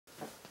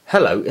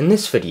Hello, in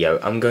this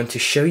video I'm going to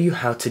show you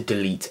how to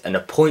delete an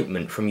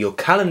appointment from your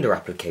calendar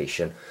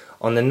application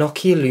on the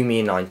Nokia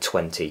Lumia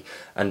 920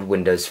 and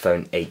Windows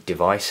Phone 8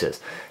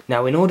 devices.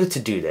 Now in order to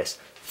do this,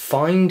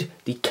 find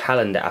the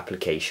calendar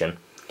application,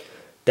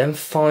 then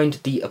find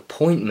the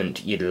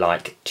appointment you'd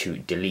like to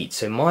delete.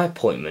 So my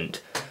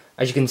appointment,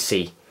 as you can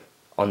see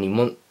on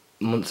the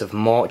month of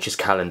March's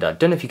calendar, I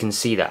don't know if you can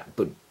see that,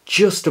 but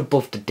just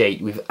above the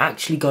date we've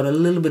actually got a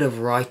little bit of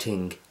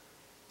writing.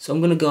 So I'm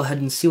going to go ahead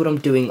and see what I'm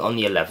doing on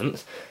the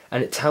 11th,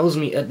 and it tells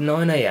me at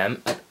 9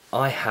 AM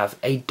I have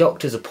a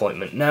doctor's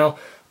appointment. Now,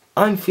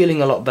 I'm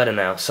feeling a lot better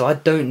now, so I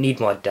don't need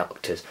my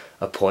doctor's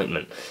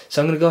appointment.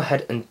 So I'm going to go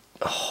ahead and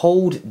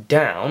hold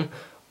down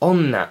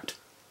on that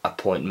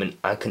appointment.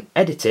 I can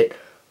edit it,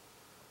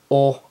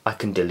 or I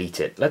can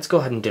delete it. Let's go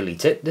ahead and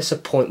delete it. This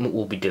appointment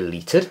will be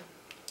deleted.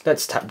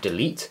 Let's tap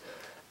delete,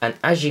 and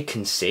as you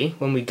can see,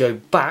 when we go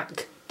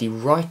back, the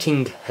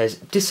writing has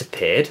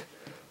disappeared.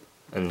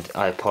 And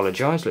I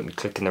apologise, let me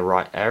click in the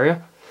right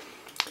area.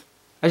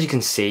 As you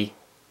can see,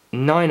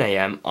 9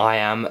 AM I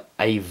am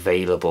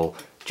available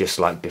just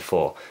like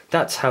before.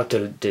 That's how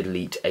to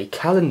delete a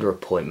calendar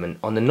appointment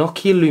on the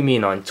Nokia Lumia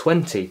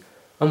 920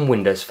 and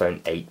Windows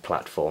Phone 8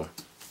 platform.